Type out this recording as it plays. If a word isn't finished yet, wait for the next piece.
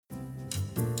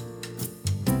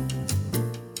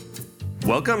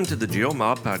Welcome to the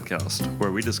GeoMob podcast,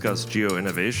 where we discuss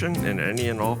geo-innovation in any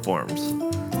and all forms,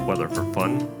 whether for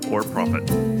fun or profit.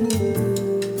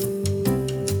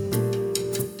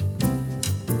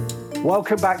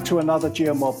 Welcome back to another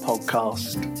GeoMob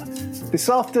podcast. This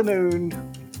afternoon,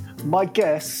 my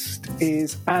guest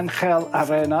is Angel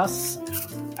Arenas,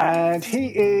 and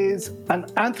he is an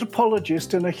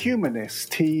anthropologist and a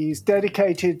humanist. He's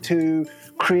dedicated to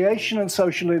creation and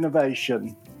social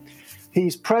innovation.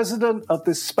 He's president of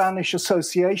the Spanish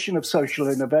Association of Social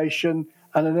Innovation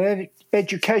and an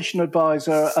education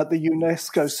advisor at the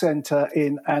UNESCO Center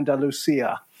in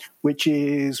Andalusia, which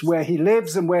is where he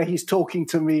lives and where he's talking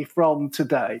to me from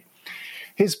today.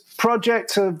 His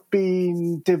projects have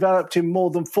been developed in more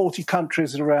than 40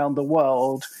 countries around the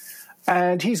world,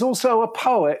 and he's also a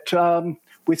poet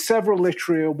with several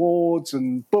literary awards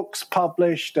and books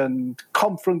published and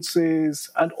conferences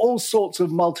and all sorts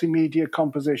of multimedia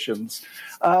compositions.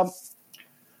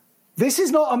 This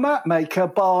is not a map maker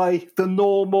by the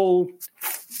normal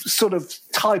sort of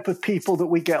type of people that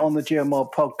we get on the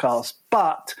GeoMob podcast.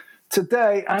 But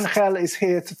today, Angel is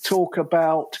here to talk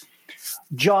about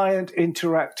giant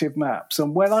interactive maps.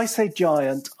 And when I say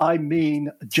giant, I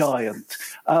mean giant.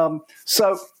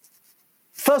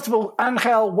 First of all,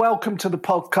 Angel, welcome to the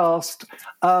podcast.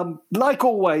 Like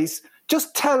always,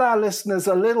 just tell our listeners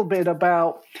a little bit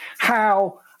about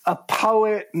how a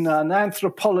poet and an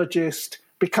anthropologist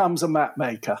becomes a map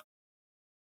maker.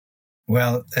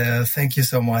 Well, thank you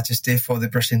so much, Steve, for the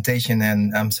presentation,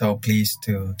 and I'm so pleased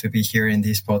to be here in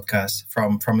this podcast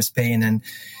from Spain, and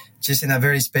just in a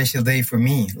very special day for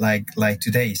me, like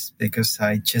today's, because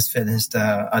I just finished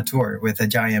a tour with a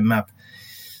giant map.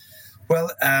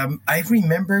 Well, I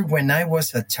remember when I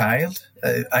was a child,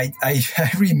 I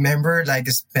remember like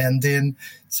spending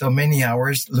so many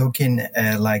hours looking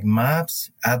at like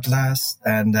maps, atlas,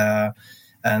 and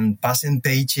passing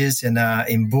pages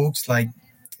in books, like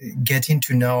getting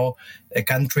to know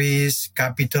countries,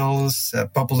 capitals,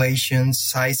 populations,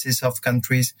 sizes of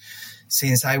countries,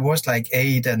 since I was like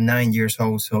 8 and 9 years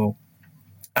old. So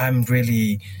I'm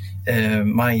really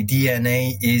my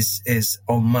DNA is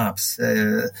on maps.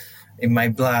 In my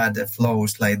blood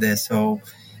flows like this. So,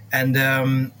 and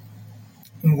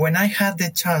when I had the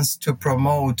chance to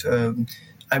promote,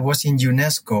 I was in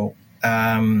UNESCO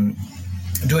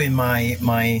doing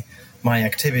my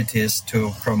activities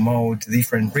to promote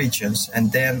different regions,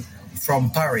 and then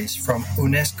from Paris, from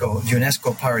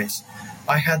UNESCO Paris,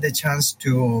 I had the chance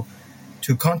to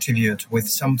contribute with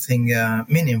something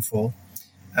meaningful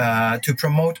to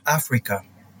promote Africa.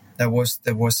 That was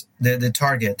the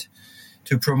target.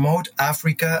 To promote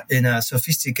Africa in a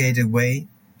sophisticated way,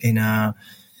 in a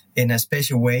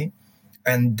special way.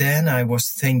 And then I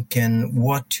was thinking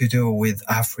what to do with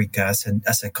Africa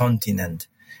as a continent.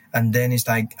 And then it's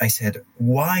like I said,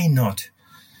 why not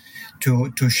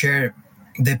to share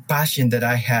the passion that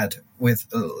I had with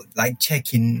like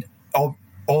checking all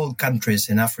countries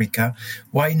in Africa?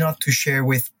 Why not to share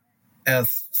with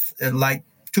like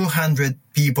 200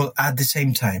 people at the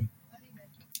same time?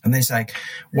 And then it's like,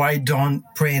 why don't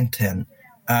print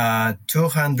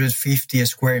 250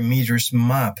 square meters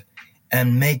map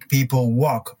and make people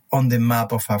walk on the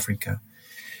map of Africa?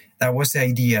 That was the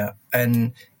idea.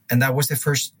 And that was the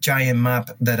first giant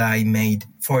map that I made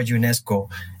for UNESCO.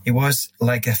 It was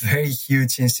like a very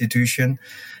huge institution.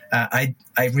 I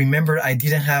remember I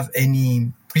didn't have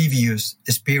any previous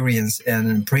experience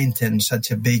in printing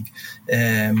such a big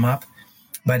map.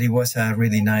 But it was a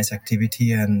really nice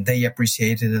activity, and they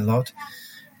appreciated it a lot.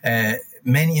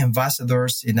 Many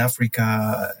ambassadors in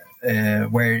Africa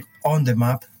were on the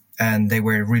map, and they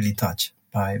were really touched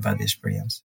by the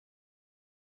experience.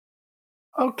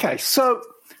 Okay, so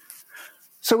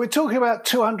we're talking about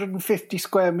 250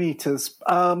 square meters.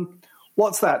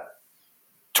 What's that?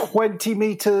 20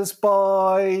 meters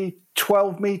by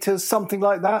 12 meters, something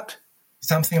like that?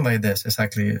 Something like this,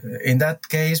 exactly. In that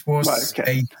case was right,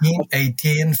 okay.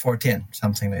 18, 14,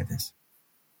 something like this.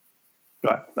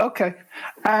 Right, okay.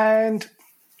 And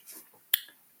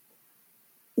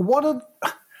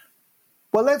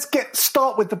let's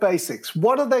start with the basics.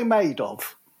 What are they made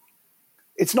of?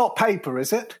 It's not paper,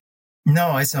 is it?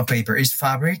 No, it's not paper. It's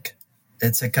fabric.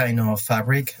 It's a kind of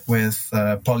fabric with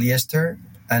polyester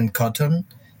and cotton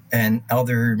and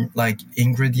other like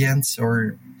ingredients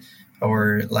or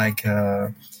like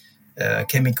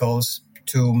chemicals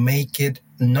to make it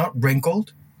not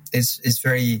wrinkled. It's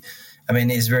very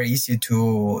easy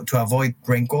to avoid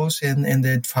wrinkles in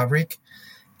the fabric.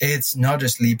 It's not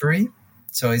slippery,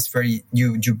 so it's very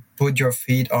you put your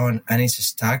feet on and it's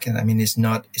stuck, and it's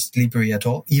not slippery at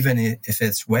all, even if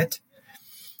it's wet.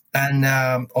 and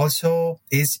also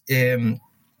is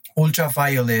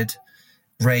ultraviolet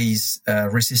rays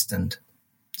resistant.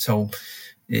 So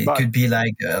it could be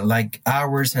like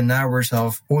hours and hours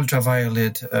of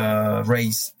ultraviolet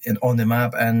rays on the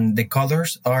map, and the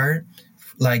colors are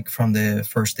like from the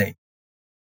first day.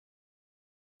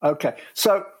 Okay,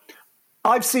 so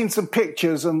I've seen some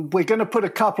pictures, and we're going to put a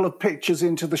couple of pictures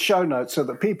into the show notes so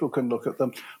that people can look at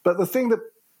them. But the thing that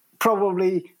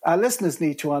probably our listeners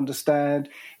need to understand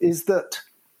is that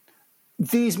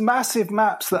these massive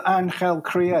maps that Angel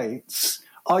creates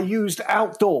are used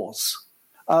outdoors.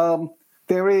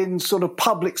 They're in sort of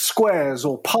public squares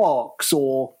or parks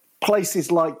or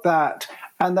places like that,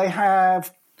 and they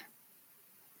have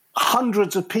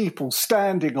hundreds of people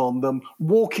standing on them,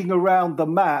 walking around the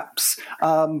maps,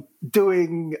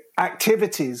 doing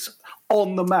activities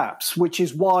on the maps, which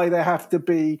is why they have to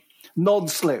be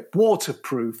non-slip,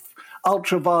 waterproof,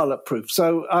 ultraviolet proof.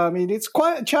 So, I mean, it's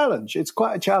quite a challenge.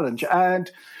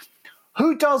 And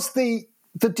who does the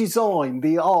design,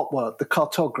 the artwork, the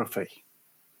cartography?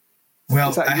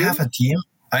 Well, I have a team.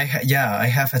 I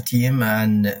have a team,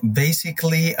 and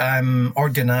basically I'm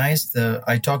organized.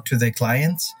 I talk to the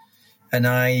clients, and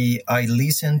I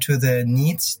listen to the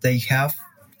needs they have,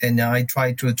 and I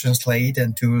try to translate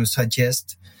and to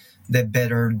suggest the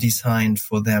better design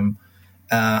for them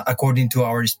according to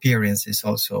our experiences.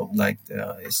 Also, like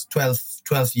it's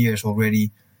 12 years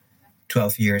already.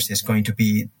 12 years is going to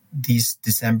be this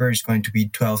December. Is going to be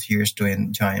 12 years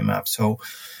doing Giant Map. So.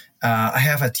 I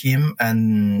have a team,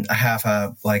 and I have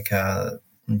a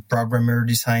programmer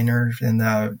designers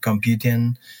and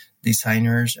computing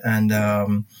designers,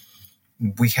 and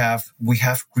we have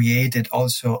created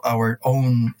also our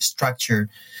own structure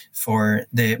for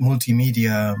the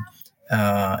multimedia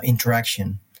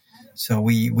interaction. So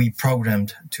we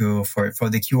programmed for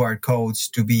the QR codes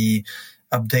to be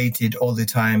updated all the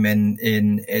time, and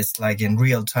it's like in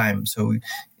real time. So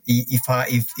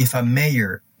if a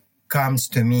mayor comes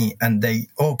to me and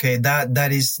that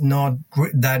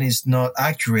is not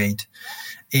accurate,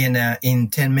 in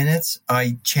 10 minutes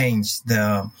I change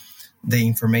the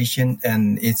information,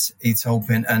 and it's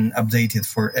open and updated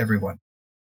for everyone.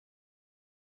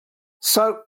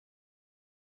 So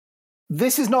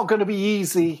this is not going to be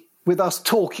easy with us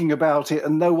talking about it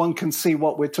and no one can see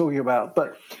what we're talking about,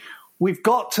 but we've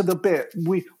got to the bit.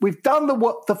 We've done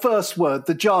the first word,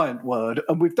 the giant word,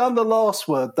 and we've done the last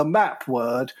word, the map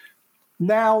word.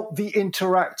 Now the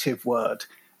interactive word.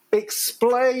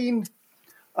 Explain,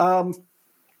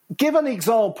 give an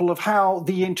example of how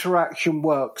the interaction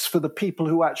works for the people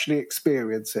who actually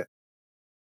experience it.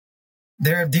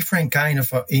 There are different kind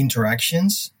of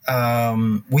interactions.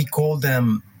 We call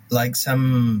them like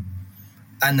some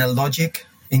analogic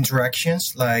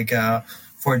interactions, like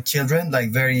for children, like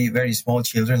very, very small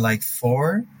children, like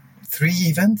 3,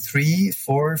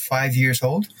 4, 5 years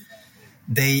old.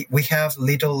 We have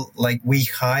little, like we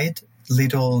hide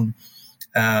little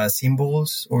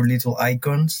symbols or little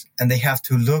icons, and they have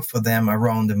to look for them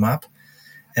around the map.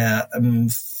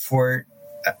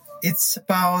 It's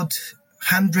about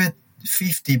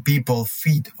 150 people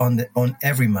feet on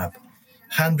every map.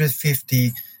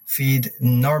 150 feet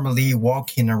normally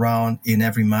walking around in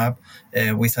every map.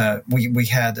 We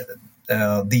had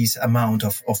this amount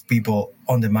of people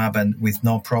on the map and with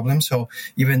no problem. So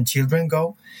even children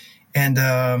go. And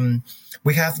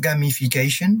we have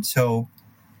gamification. So,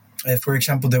 for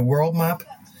example, the world map,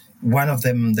 one of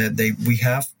them that we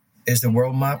have is the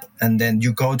world map. And then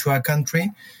you go to a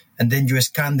country, and then you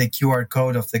scan the QR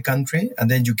code of the country, and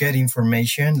then you get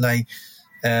information like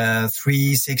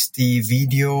 360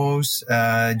 videos.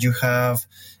 You have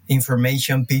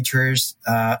information, pictures,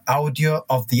 audio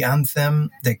of the anthem,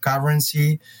 the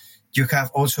currency. You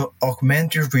have also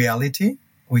augmented reality,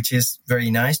 which is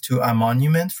very nice, to a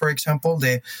monument, for example,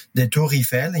 the Tour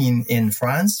Eiffel in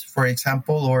France, for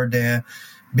example, or the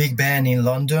Big Ben in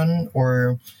London,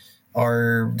 or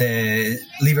the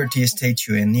Liberty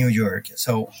Statue in New York.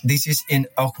 So this is in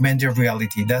augmented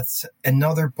reality. That's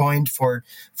another point for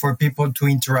people to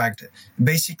interact.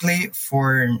 Basically,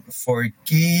 for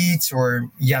kids or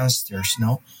youngsters,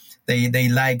 they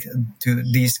like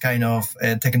this kind of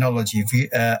technology,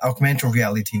 augmented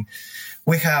reality.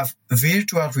 We have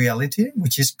virtual reality,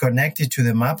 which is connected to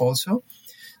the map also,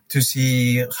 to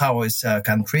see how is a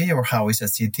country, or how is a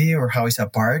city, or how is a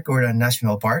park or a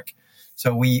national park.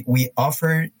 So we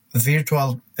offer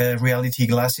virtual reality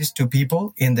glasses to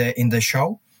people in the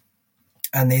show,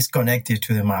 and it's connected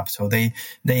to the map. So they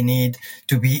need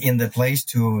to be in the place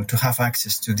to have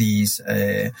access to these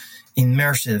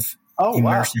immersive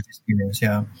experience.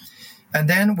 Yeah. And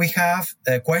then we have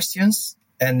questions,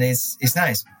 and it's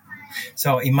nice.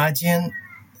 So imagine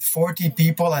 40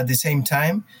 people at the same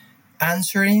time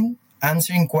answering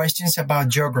questions about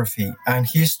geography and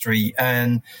history,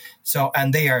 and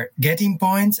they are getting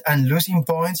points and losing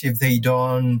points if they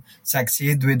don't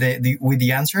succeed with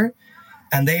the answer,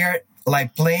 and they are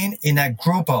like playing in a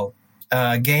groupal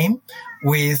game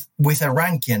with a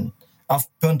ranking of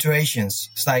punctuations.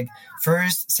 It's like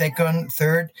first, second,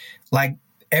 third, like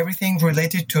everything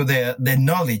related to the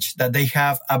knowledge that they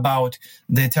have about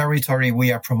the territory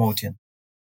we are promoting.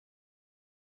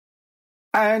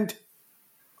 And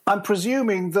I'm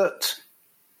presuming that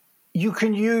you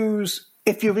can use,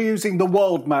 if you're using the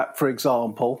world map, for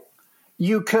example,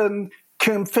 you can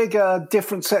configure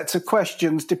different sets of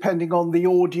questions depending on the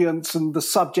audience and the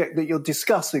subject that you're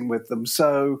discussing with them.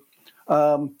 So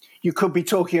you could be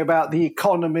talking about the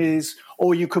economies,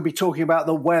 or you could be talking about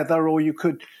the weather, or you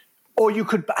could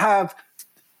have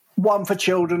one for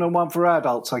children and one for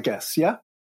adults, I guess, yeah?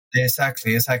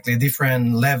 Exactly.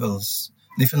 Different levels,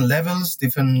 different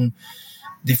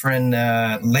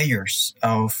layers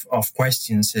of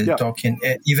questions talking.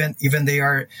 Even they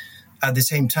are at the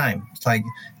same time. It's like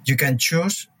you can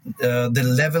choose the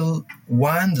level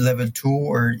 1, level 2,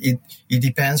 or it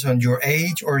depends on your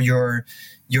age or your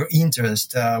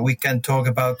interest. We can talk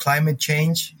about climate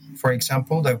change, for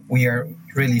example, that we are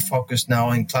really focused now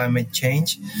on climate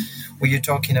change. We are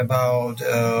talking about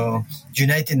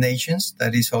United Nations,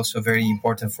 that is also very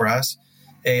important for us.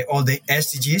 All the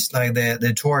SDGs, like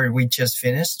the tour we just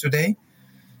finished today.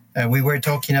 We were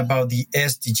talking about the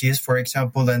SDGs, for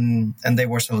example, and there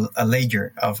was a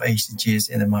layer of SDGs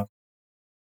in the map.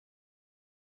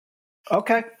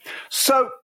 Okay. So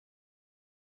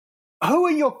who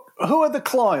are the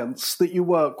clients that you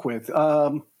work with?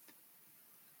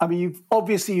 I mean, you've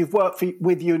worked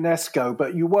with UNESCO,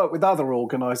 but you work with other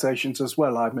organizations as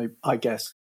well, I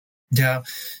guess. Yeah.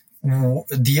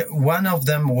 One of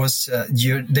them was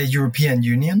the European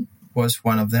Union was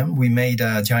one of them. We made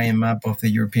a giant map of the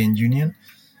European Union.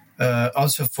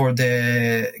 Also for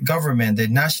the government, the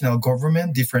national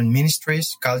government, different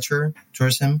ministries, culture,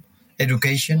 tourism,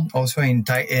 education, also in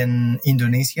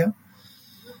Indonesia.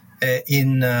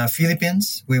 In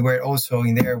Philippines, we were also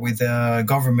in there with the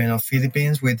government of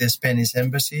Philippines, with the Spanish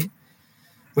embassy.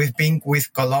 We've been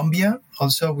with Colombia,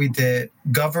 also with the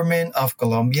government of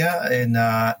Colombia in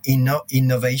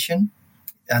innovation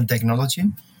and technology.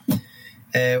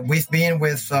 We've been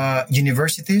with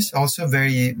universities, also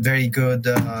very, very good,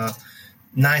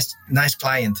 nice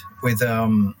client with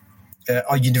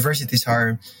our universities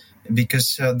are,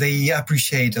 because they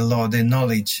appreciate a lot the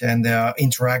knowledge and the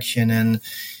interaction and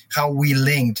how we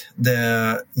linked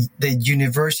the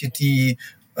university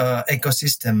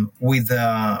ecosystem with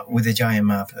the giant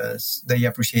map. They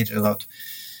appreciate it a lot.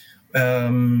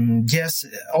 Yes,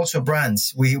 also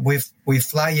brands. We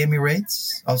fly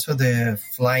Emirates, also the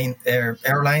flying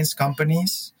airlines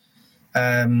companies,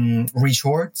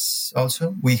 resorts.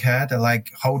 Also, we had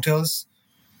like hotels.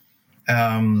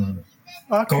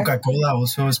 Coca-Cola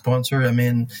also a sponsor. I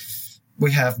mean,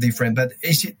 we have different, but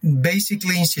it's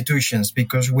basically institutions,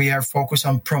 because we are focused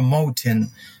on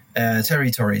promoting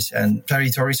territories, and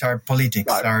territories are politics,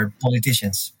 right. Are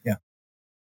politicians. Yeah.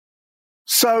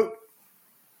 So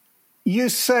you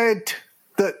said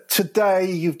that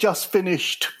today you've just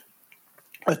finished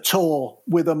a tour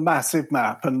with a massive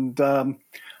map, and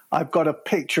I've got a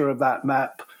picture of that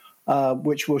map,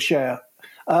 which we'll share.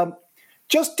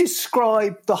 Just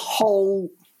describe the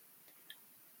whole,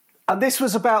 and this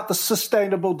was about the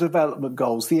Sustainable Development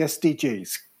Goals, the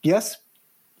SDGs, yes?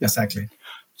 Exactly.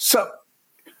 So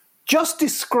just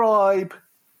describe,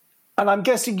 and I'm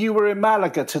guessing you were in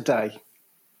Malaga today.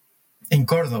 In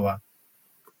Cordoba.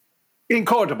 In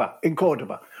Cordoba,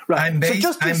 right.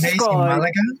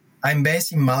 I'm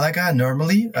based in Malaga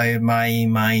normally.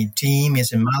 My team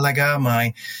is in Malaga.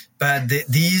 But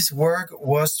this work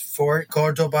was for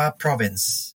Cordoba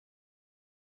province.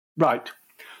 Right.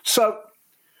 So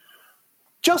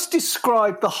just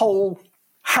describe the whole,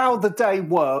 how the day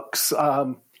works.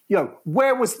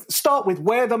 Start with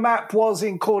where the map was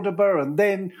in Cordoba, and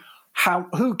then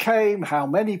who came, how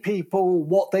many people,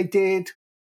 what they did.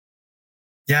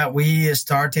 Yeah, we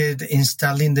started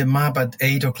installing the map at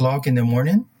 8:00 in the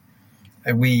morning.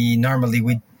 We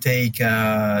take 2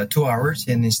 hours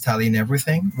in installing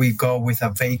everything. We go with a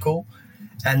vehicle,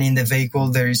 and in the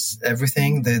vehicle there is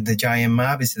everything. The giant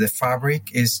map is the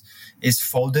fabric is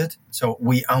folded, so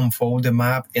we unfold the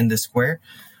map in the square.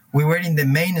 We were in the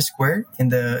main square in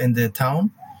the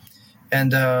town,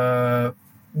 and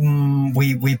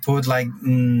we put like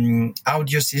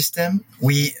audio system.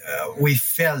 We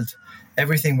felt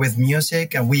everything with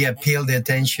music, and we appeal the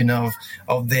attention of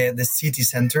the city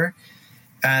center.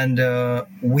 And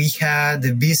we had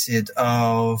the visit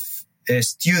of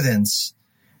students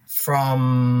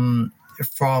from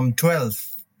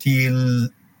 12 till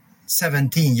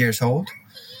 17 years old.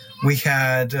 We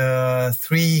had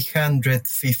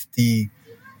 350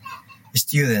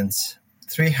 students,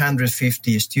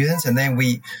 and then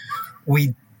we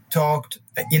talked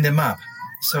in the map.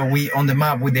 So on the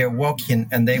map, they're walking,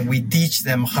 and then we teach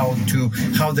them how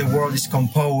the world is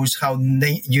composed, how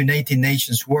United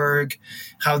Nations work,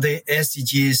 how the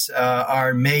SDGs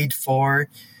are made for,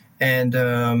 and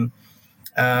then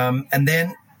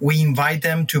we invite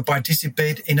them to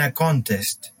participate in a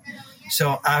contest.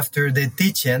 So after the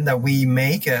teaching, that we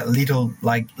make a little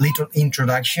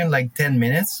introduction, like 10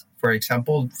 minutes, for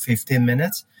example, 15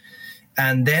 minutes,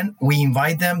 and then we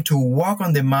invite them to walk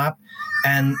on the map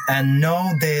and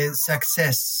know the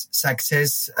success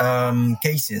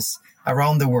cases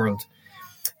around the world,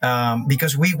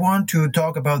 because we want to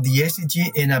talk about the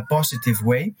SDG in a positive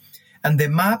way, and the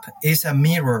map is a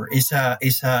mirror, is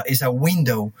a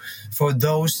window for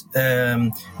those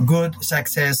good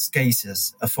success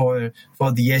cases for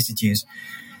the SDGs.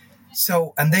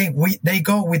 So, and they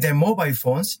go with their mobile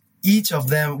phones, each of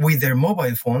them with their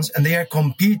mobile phones, and they are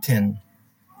competing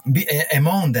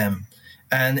among them.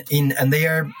 And they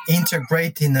are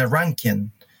integrating a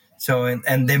ranking. So,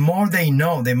 and the more they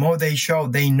know, the more they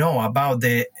know about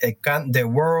the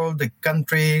world, the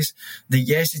countries, the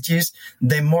SDGs,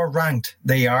 the more ranked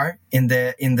they are in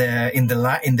the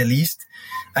list.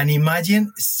 And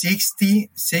imagine 60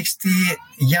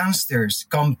 youngsters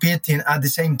competing at the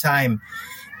same time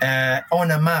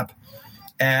on a map,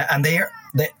 and it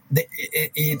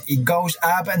goes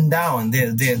up and down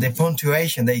the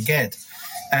punctuation they get.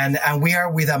 And we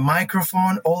are with a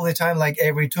microphone all the time, like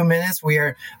every 2 minutes, we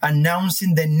are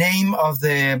announcing the name of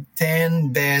the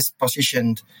 10 best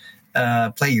positioned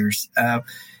players.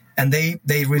 And they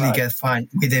really get fun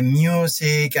with the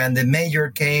music, and the mayor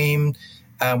came.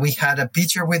 We had a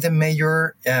picture with the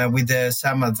mayor, with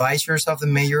some advisors of the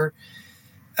mayor.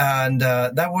 And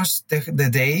that was the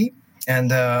day.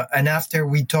 And after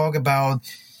we talk about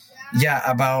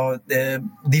the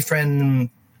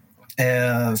different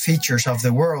features of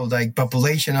the world, like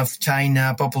population of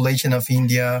China, population of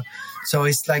India. So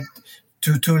it's like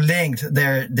to link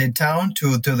the town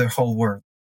to the whole world.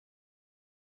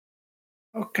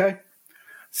 Okay,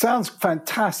 sounds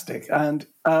fantastic. And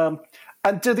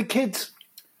do the kids?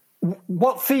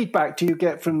 What feedback do you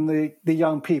get from the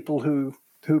young people who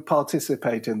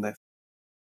participate in this?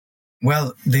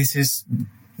 Well, this is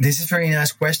a very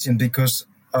nice question, because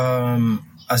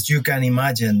as you can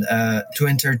imagine, to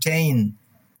entertain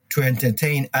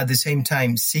at the same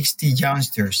time 60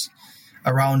 youngsters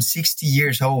around 60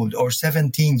 years old or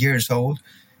 17 years old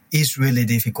is really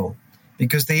difficult,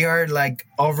 because they are like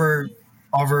over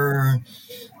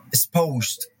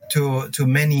exposed to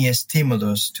many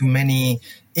stimulus, to many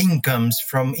incomes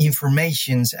from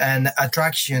informations and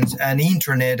attractions and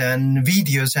internet and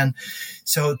videos. And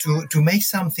so to make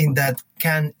something that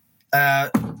can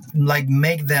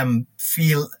make them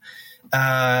feel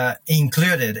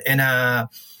included in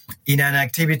an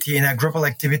activity, in a global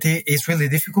activity, is really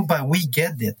difficult, but we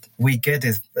get it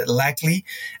luckily.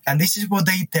 And this is what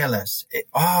they tell us: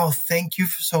 oh, thank you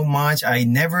so much, I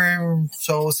never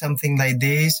saw something like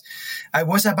this. I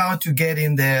was about to get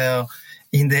in the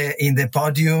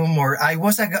podium, or I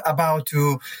was about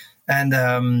to. And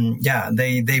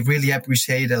they really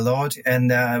appreciate a lot.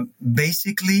 And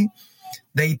basically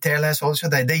they tell us also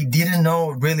that they didn't know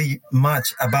really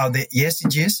much about the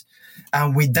SDGs.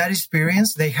 And with that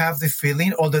experience, they have the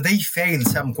feeling, although they failed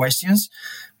some questions,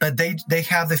 but they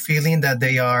have the feeling that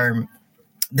they are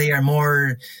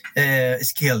more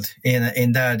skilled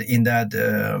in that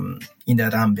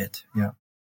ambit. Yeah.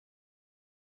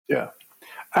 Yeah.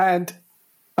 And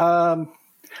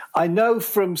I know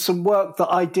from some work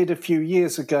that I did a few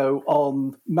years ago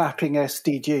on mapping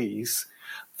SDGs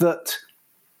that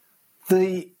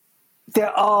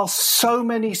there are so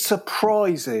many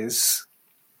surprises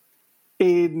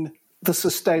in the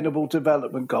Sustainable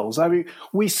Development Goals. I mean,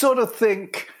 we sort of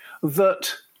think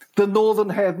that the Northern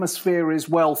Hemisphere is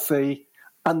wealthy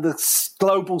and the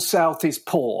Global South is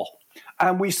poor.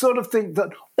 And we sort of think that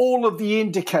all of the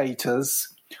indicators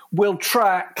will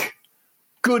track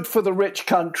good for the rich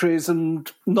countries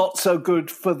and not so good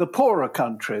for the poorer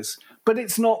countries. But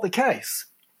it's not the case.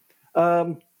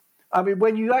 I mean,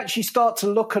 when you actually start to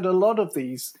look at a lot of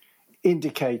these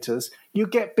indicators, you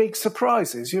get big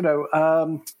surprises. You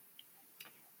know,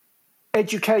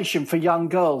 education for young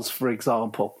girls, for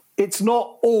example. It's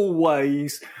not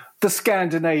always the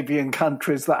Scandinavian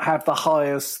countries that have the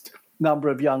highest number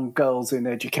of young girls in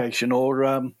education, or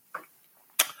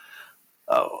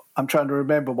I'm trying to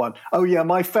remember one. Oh, yeah,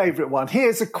 my favourite one.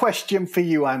 Here's a question for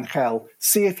you, Angel.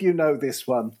 See if you know this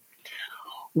one.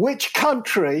 Which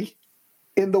country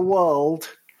in the world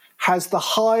has the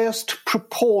highest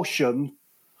proportion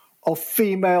of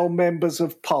female members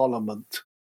of parliament?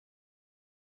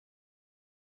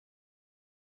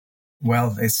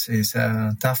 Well, it's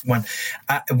a tough one.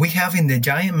 We have in the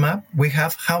giant map, we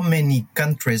have how many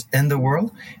countries in the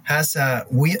world has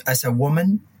as a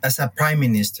woman as a prime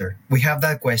minister. We have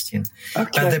that question.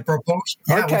 Okay. The proportion,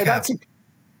 yeah, okay, we have.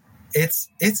 It's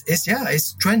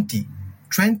 20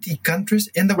 countries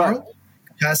in the world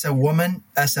has a woman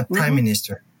as a prime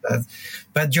minister.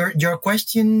 But your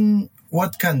question,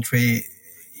 what country?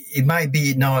 It might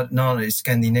be not a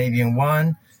Scandinavian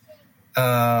one.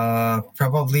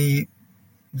 Probably,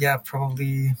 I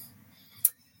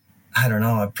don't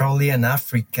know, probably an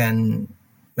African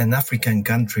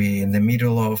country in the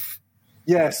middle of,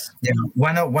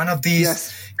 one of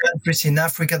these countries in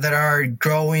Africa that are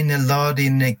growing a lot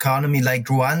in economy, like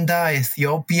Rwanda,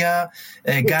 Ethiopia,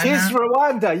 Ghana. It is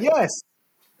Rwanda, yes.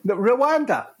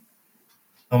 Rwanda.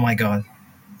 Oh my God.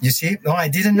 You see? No, I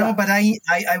didn't know, but I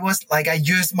was like, I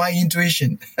used my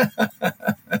intuition.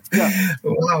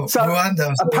 Wow. So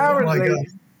Rwanda. Apparently,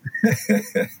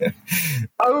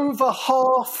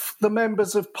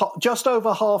 just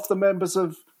over half the members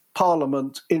of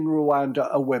parliament in Rwanda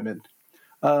are women.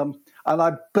 And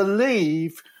I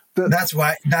believe that's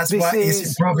why it's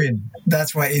improving.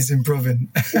 That's why it's improving.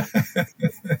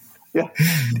 Yeah.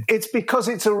 It's because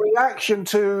it's a reaction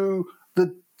to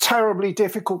the terribly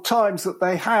difficult times that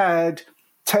they had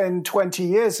 10, 20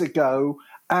 years ago.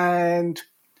 And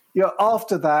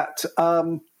after that,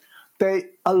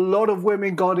 a lot of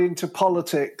women got into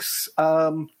politics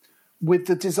with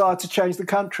the desire to change the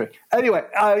country. Anyway,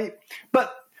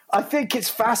 but I think it's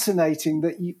fascinating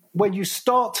that when you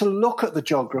start to look at the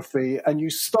geography and you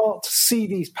start to see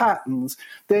these patterns,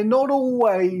 they're not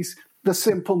always the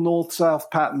simple north-south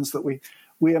patterns that we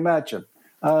imagine.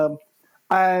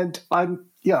 And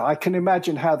I can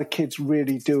imagine how the kids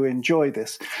really do enjoy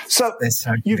this. So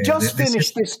you've just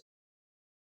finished this.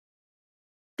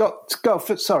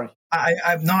 Sorry.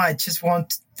 I just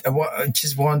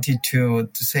wanted to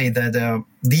say that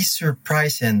this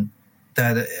surprising,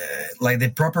 that like the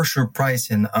proper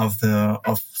surprising of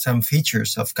some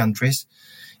features of countries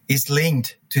is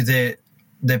linked to the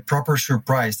proper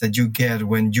surprise that you get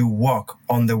when you walk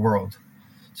on the world.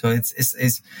 So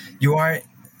it's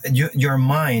your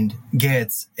mind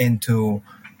gets into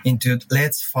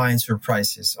let's find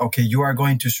surprises. Okay, you are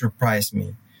going to surprise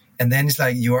me. And then it's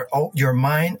like your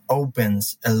mind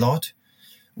opens a lot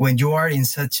when you are in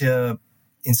such a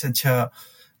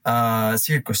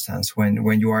circumstance,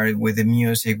 when you are with the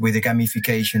music, with the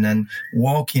gamification and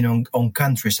walking on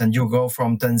countries, and you go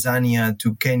from Tanzania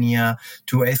to Kenya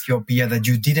to Ethiopia that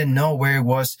you didn't know where it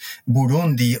was,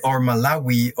 Burundi or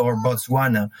Malawi or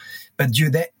Botswana, but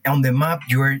on the map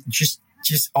you are just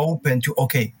open to,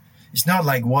 okay, it's not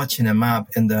like watching a map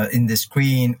in the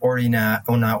screen or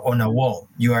on a wall.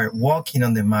 You are walking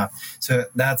on the map. So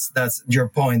that's your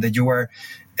point, that you are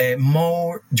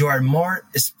more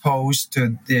exposed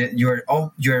to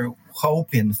you're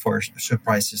hoping for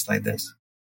surprises like this.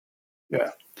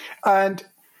 Yeah, and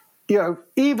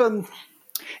even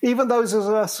those of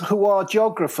us who are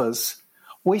geographers,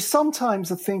 we sometimes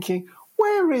are thinking,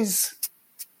 where is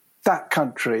that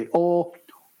country, or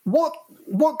what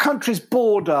countries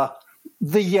border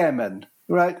the Yemen,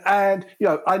 right? And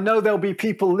I know there'll be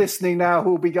people listening now who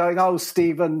will be going, "Oh,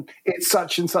 Stephen, it's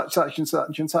such and such, such and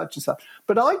such and such and such."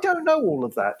 But I don't know all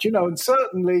of that, and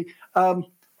certainly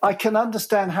I can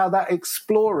understand how that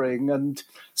exploring and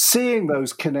seeing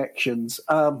those connections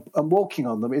and walking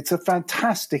on them, it's a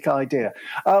fantastic idea.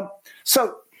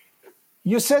 So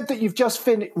you said that you've just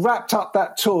wrapped up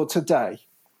that tour today.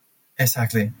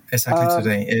 Exactly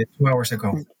today, 2 hours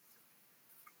ago.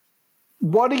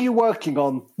 What are you working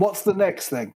on? What's the next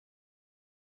thing?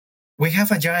 We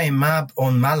have a giant map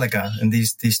on Malaga, and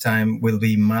this time will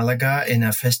be Malaga in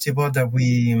a festival that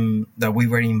we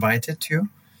were invited to.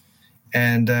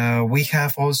 And we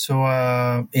have also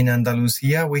in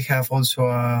Andalusia, we have also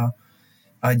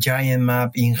a giant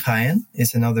map in Jaén.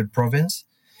 It's another province.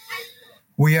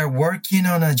 We are working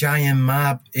on a giant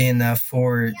map in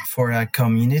for a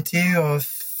community of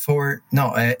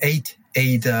eight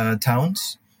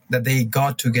towns that they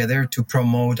got together to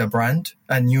promote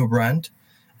a new brand,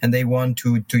 and they want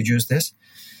to use this.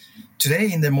 Today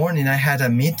in the morning, I had a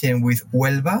meeting with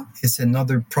Huelva. It's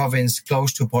another province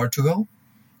close to Portugal,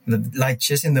 like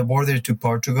just in the border to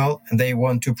Portugal, and they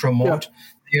want to promote.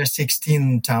 There are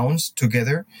 16 towns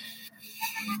together,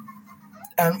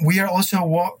 and we are also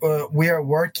we are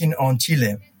working on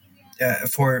Chile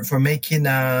for making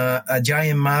a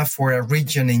giant map for a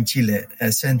region in Chile,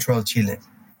 central Chile,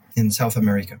 in South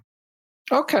America.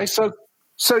 Okay, so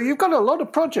you've got a lot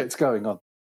of projects going on.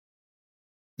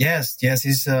 Yes,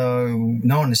 it's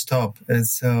non-stop.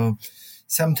 It's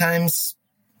sometimes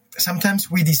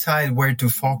we decide where to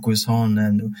focus on,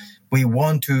 and we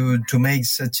want to make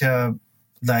such a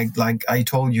like I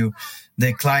told you,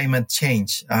 the climate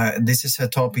change. This is a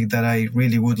topic that I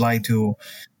really would like to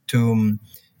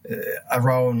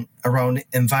around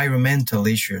environmental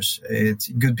issues. It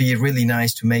could be really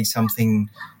nice to make something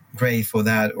great for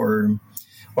that, or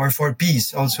for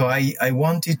peace. Also, I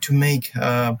wanted to make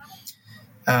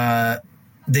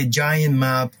the giant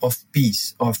map of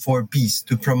peace, or for peace,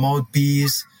 to promote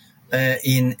peace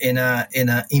in a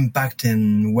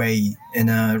impacting way, in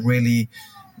a really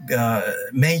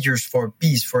Mayors for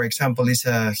Peace, for example, is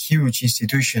a huge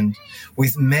institution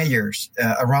with mayors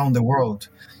around the world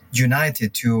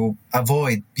united to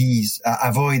avoid peace,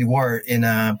 avoid war in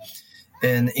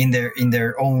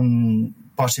their own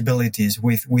possibilities,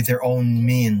 with their own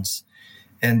means,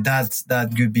 and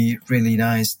that could be really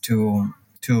nice to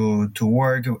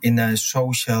work in a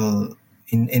social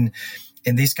in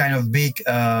this kind of big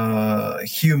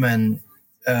human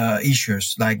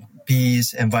issues like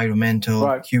peace, environmental,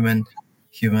 right. human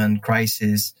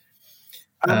crisis.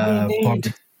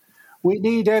 We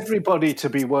need everybody to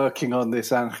be working on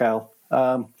this, Angel.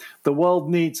 The world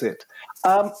needs it.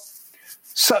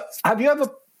 So, have you ever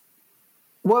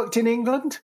worked in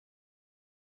England?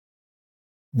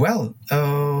 Well,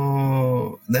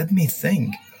 let me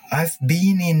think. I've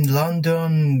been in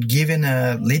London giving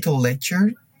a little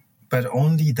lecture, but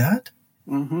only that.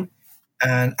 Mm-hmm.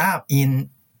 And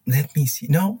let me see.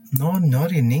 No,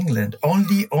 not in England.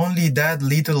 Only that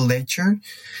little lecture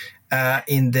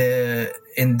in the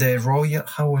Royal.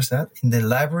 How was that? In the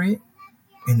library,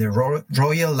 in the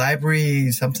Royal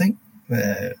Library something.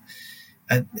 It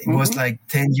was like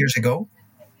 10 years ago,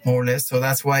 more or less. So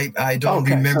that's why I don't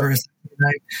remember.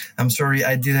 I'm sorry,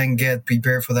 I didn't get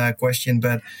prepared for that question.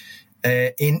 But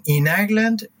in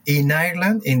Ireland,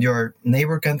 in your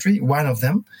neighbor country, one of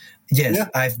them. Yes, yeah.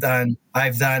 I've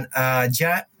done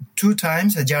 2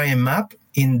 times a giant map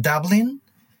in Dublin,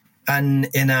 and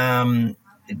in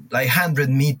like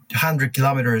 100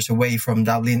 kilometers away from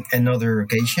Dublin, another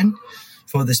occasion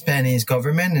for the Spanish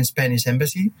government and Spanish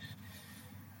embassy,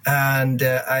 and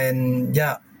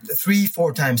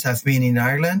 3-4 times I've been in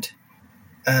Ireland,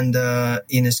 and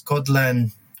in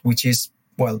Scotland, which is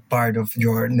part of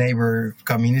your neighbor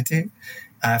community.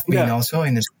 I've been also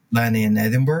in Scotland, in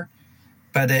Edinburgh.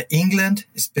 But England,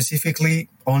 specifically,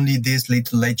 only these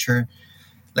little lectures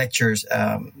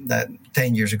that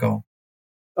 10 years ago.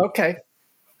 Okay.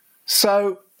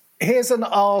 So here's an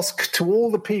ask to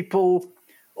all the people,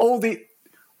 all the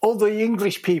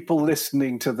English people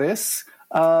listening to this.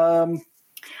 Can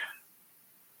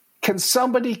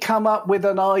somebody come up with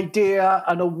an idea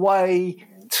and a way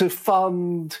to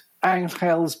fund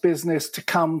Angel's business to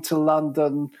come to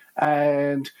London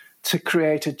and to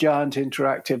create a giant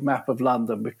interactive map of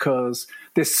London? Because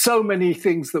there's so many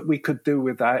things that we could do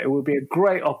with that. It would be a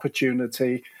great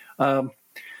opportunity.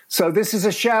 So this is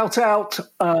a shout out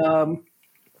to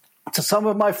some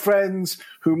of my friends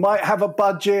who might have a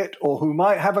budget or who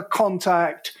might have a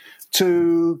contact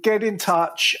to get in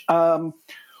touch.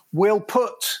 We'll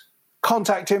put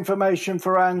contact information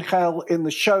for Angel in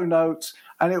the show notes,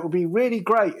 and it would be really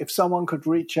great if someone could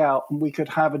reach out and we could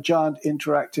have a giant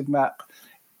interactive map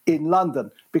in London,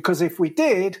 because if we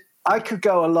did, I could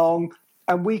go along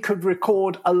and we could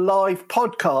record a live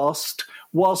podcast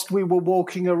whilst we were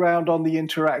walking around on the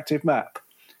interactive map,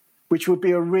 which would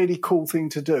be a really cool thing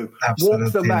to do. Absolutely.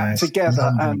 Walk the map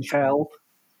together, Angel,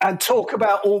 and talk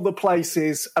about all the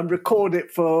places and record it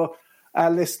for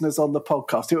our listeners on the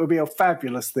podcast. It would be a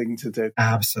fabulous thing to do.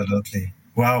 Absolutely.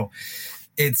 Wow.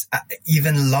 It's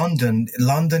even London.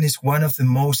 London is one of the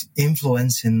most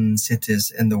influencing cities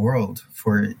in the world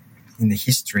in the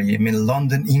history. I mean,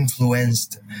 London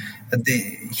influenced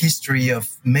the history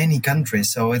of many countries.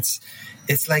 So it's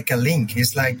like a link.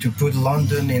 It's like to put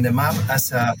London in the map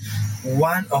as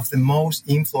one of the most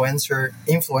influencer.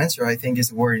 I think is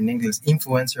the word in English.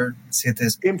 Influencer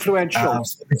cities. Influential.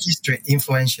 History.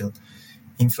 Influential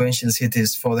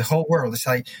cities for the whole world. It's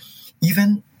like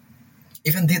even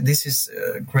this is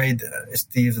great,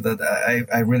 Steve, that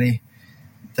I really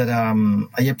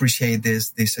I appreciate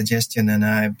this suggestion,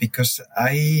 and because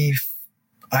I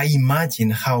I imagine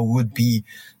how would be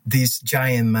this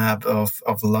giant map of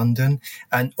London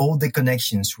and all the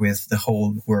connections with the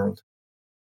whole world.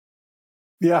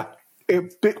 Yeah,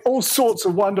 it'd be all sorts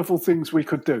of wonderful things we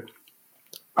could do.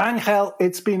 Angel,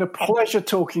 it's been a pleasure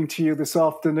talking to you this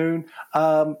afternoon.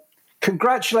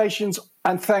 Congratulations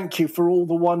and thank you for all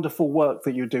the wonderful work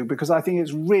that you do, because I think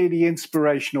it's really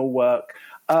inspirational work.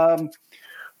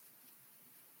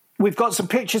 We've got some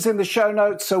pictures in the show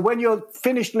notes, so when you're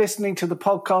finished listening to the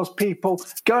podcast, people,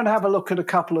 go and have a look at a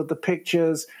couple of the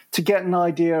pictures to get an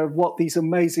idea of what these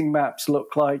amazing maps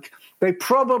look like. They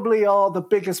probably are the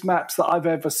biggest maps that I've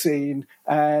ever seen,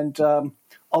 and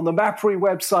on the Mappery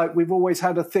website, we've always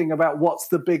had a thing about what's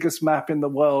the biggest map in the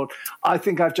world. I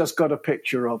think I've just got a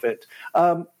picture of it.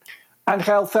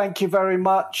 Angel, thank you very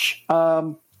much.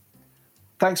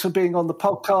 Thanks for being on the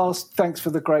podcast. Thanks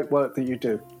for the great work that you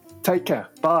do. Take care.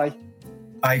 Bye.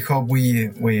 I hope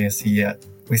we see you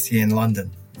in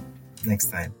London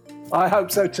next time. I hope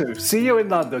so too. See you in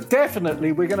London.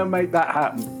 Definitely, we're going to make that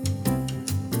happen.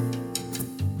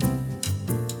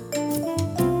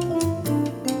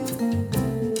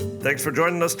 Thanks for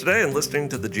joining us today and listening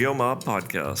to the GeoMob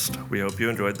podcast. We hope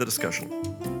you enjoyed the discussion.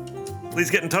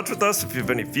 Please get in touch with us if you have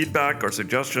any feedback or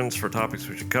suggestions for topics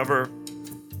we should cover.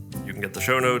 You can get the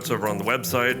show notes over on the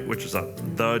website, which is at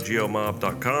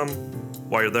thegeomob.com.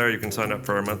 While you're there, you can sign up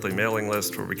for our monthly mailing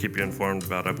list where we keep you informed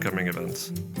about upcoming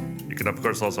events. You can, of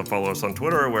course, also follow us on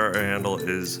Twitter, where our handle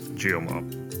is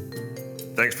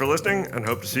GeoMob. Thanks for listening, and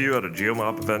hope to see you at a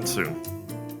GeoMob event soon.